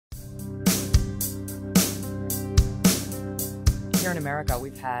here in America,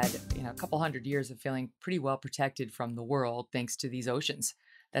 we've had a couple hundred years of feeling pretty well protected from the world thanks to these oceans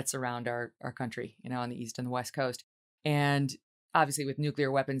that surround our country, on the east and the west coast. And obviously, with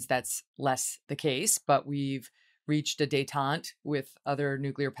nuclear weapons, that's less the case. But we've reached a détente with other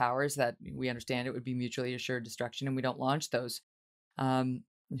nuclear powers that we understand it would be mutually assured destruction, and we don't launch those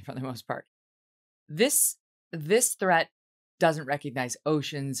for the most part. This threat doesn't recognize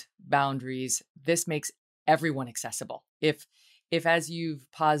oceans, boundaries. This makes everyone accessible. If as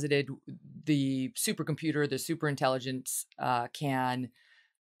you've posited, the supercomputer, the superintelligence can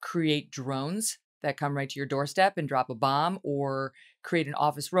create drones that come right to your doorstep and drop a bomb, or create an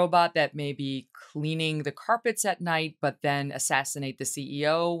office robot that may be cleaning the carpets at night, but then assassinate the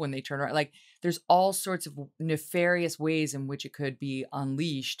CEO when they turn around. Like, there's all sorts of nefarious ways in which it could be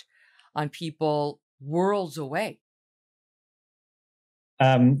unleashed on people worlds away.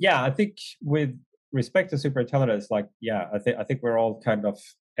 I think with respect to superintelligence, I think we're all kind of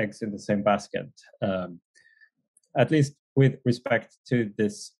eggs in the same basket. At least with respect to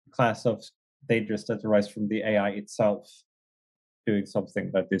this class of dangers that arise from the AI itself doing something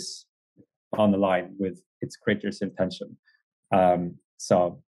that is on the line with its creator's intention. I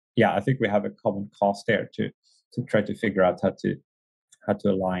think we have a common cause there to try to figure out how to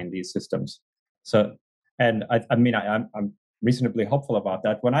align these systems. I'm reasonably hopeful about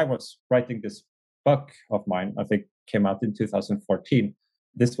that. When I was writing this book of mine, I think came out in 2014,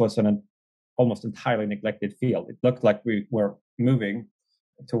 this was an almost entirely neglected field. It looked like we were moving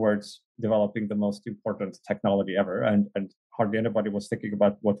towards developing the most important technology ever, and hardly anybody was thinking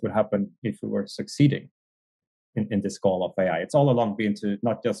about what would happen if we were succeeding in this goal of AI. It's all along been to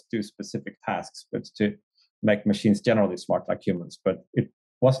not just do specific tasks, but to make machines generally smart like humans. But it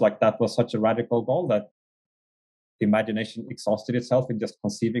was like that was such a radical goal that the imagination exhausted itself in just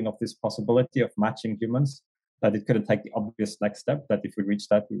conceiving of this possibility of matching humans, that it couldn't take the obvious next step, that if we reach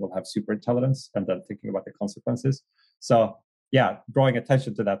that, we will have superintelligence, and then thinking about the consequences. So drawing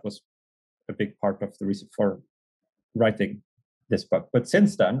attention to that was a big part of the reason for writing this book. But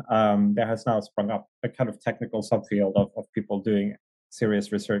since then, there has now sprung up a kind of technical subfield of people doing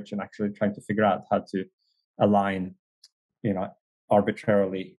serious research and actually trying to figure out how to align,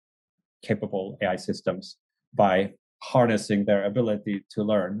 arbitrarily capable AI systems by harnessing their ability to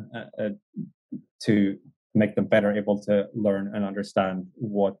learn, to make them better able to learn and understand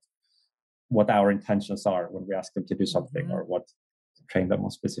what our intentions are when we ask them to do something, or what to train them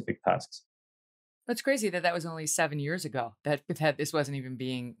on specific tasks. That's crazy that was only 7 years ago that this wasn't even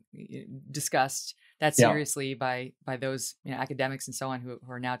being discussed that seriously by those academics and so on who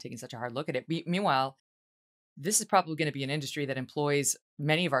are now taking such a hard look at it. Meanwhile, this is probably going to be an industry that employs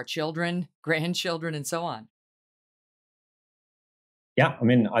many of our children, grandchildren, and so on. Yeah,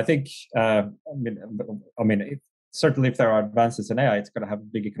 I think, certainly if there are advances in AI, it's going to have a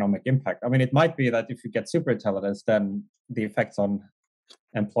big economic impact. It might be that if you get superintelligence, then the effects on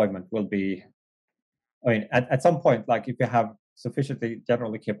employment will be, at some point, like if you have sufficiently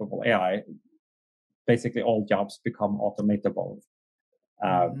generally capable AI, basically all jobs become automatable.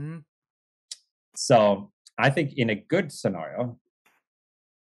 So I think in a good scenario,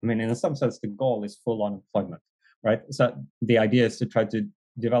 in some sense, the goal is full unemployment, right? So the idea is to try to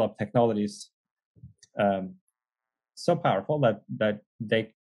develop technologies so powerful that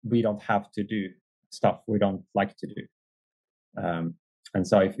we don't have to do stuff we don't like to do. And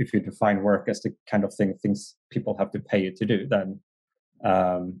so if you define work as the kind of things people have to pay you to do, then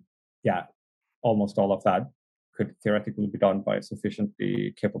almost all of that could theoretically be done by a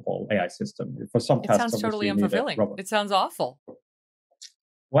sufficiently capable AI system. For some tasks, it sounds totally unfulfilling. It sounds awful.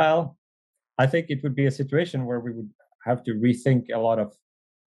 Well, I think it would be a situation where we would have to rethink a lot of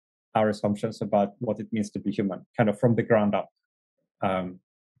our assumptions about what it means to be human, kind of from the ground up.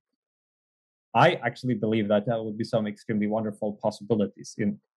 I actually believe that there would be some extremely wonderful possibilities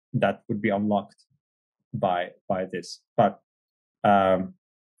that would be unlocked by this, but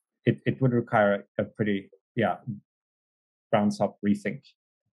it would require a pretty grounds up rethink.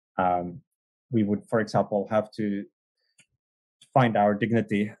 We would, for example, have to find our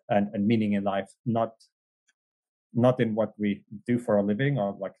dignity and meaning in life, not in what we do for a living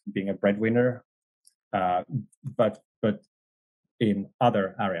or like being a breadwinner, but in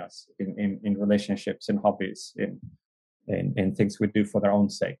other areas, in relationships, in hobbies, in things we do for their own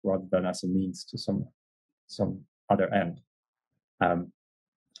sake, rather than as a means to some other end.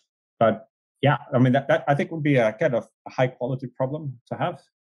 But that I think would be a kind of a high quality problem to have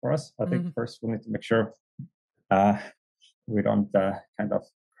for us. I think first we need to make sure we don't kind of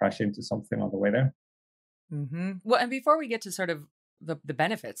crash into something on the way there. Well, and before we get to sort of the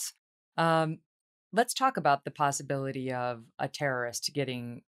benefits, Let's talk about the possibility of a terrorist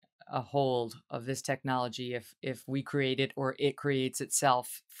getting a hold of this technology if we create it or it creates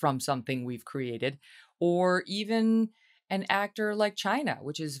itself from something we've created, or even an actor like China,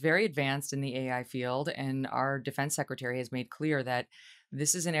 which is very advanced in the AI field. And our defense secretary has made clear that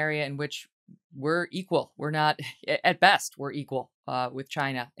this is an area in which we're equal. We're not, at best, we're equal with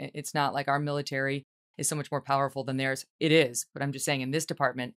China. It's not like our military is so much more powerful than theirs. It is, but I'm just saying in this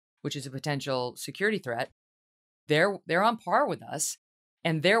department, which is a potential security threat, they're on par with us,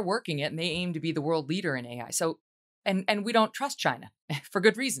 and they're working it, and they aim to be the world leader in AI. So, and we don't trust China for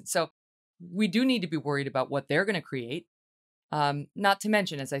good reason. So, we do need to be worried about what they're going to create. Not to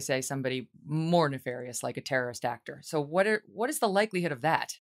mention, as I say, somebody more nefarious like a terrorist actor. So, what is the likelihood of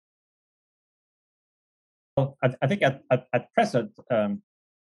that? Well, I think at present, the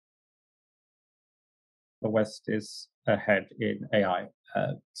West is ahead in AI,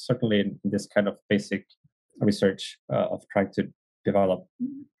 certainly in this kind of basic research of trying to develop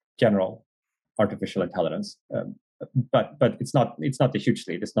general artificial intelligence. But it's not a huge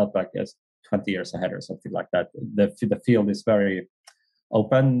lead. It's not like it's 20 years ahead or something like that. The field is very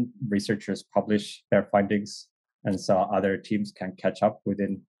open. Researchers publish their findings, and so other teams can catch up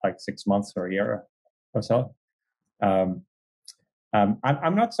within like 6 months or a year or so. I'm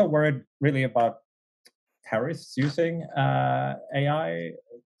not so worried really about terrorists using AI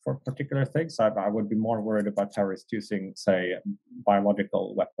for particular things. I would be more worried about terrorists using, say,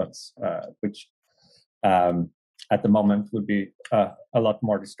 biological weapons, which at the moment would be a lot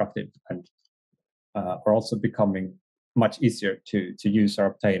more destructive and are also becoming much easier to use or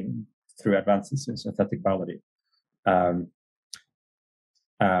obtain through advances in synthetic biology.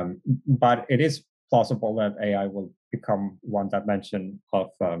 But it is plausible that AI will become one dimension of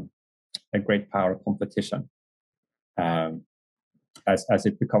a great power competition, as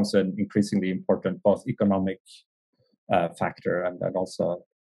it becomes an increasingly important both economic factor and also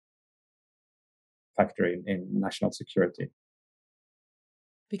factor in national security.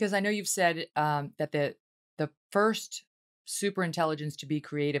 Because I know you've said that the first superintelligence to be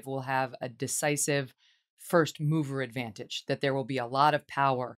creative will have a decisive first mover advantage, that there will be a lot of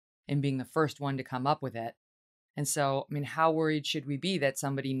power in being the first one to come up with it. And so, I mean, how worried should we be that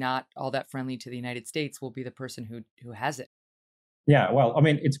somebody not all that friendly to the United States will be the person who has it? Yeah, well, I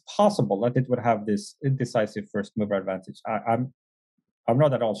mean, it's possible that it would have this decisive first mover advantage. I'm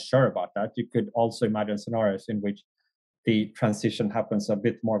not at all sure about that. You could also imagine scenarios in which the transition happens a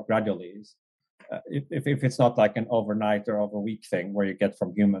bit more gradually. If it's not like an overnight or over week thing where you get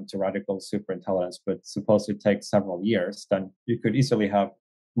from human to radical superintelligence, but suppose it takes several years, then you could easily have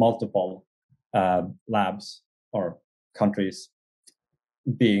multiple labs or countries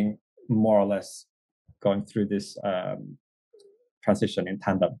being more or less going through this transition in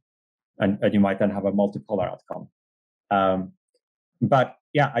tandem, and you might then have a multipolar outcome. But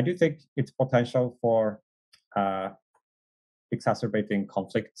yeah, I do think it's potential for exacerbating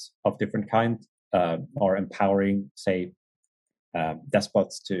conflicts of different kinds, or empowering, say,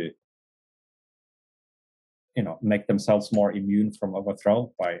 despots to, make themselves more immune from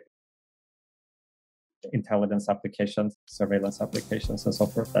overthrow by intelligence applications, surveillance applications, and so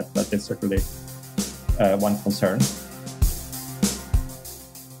forth. That is certainly one concern.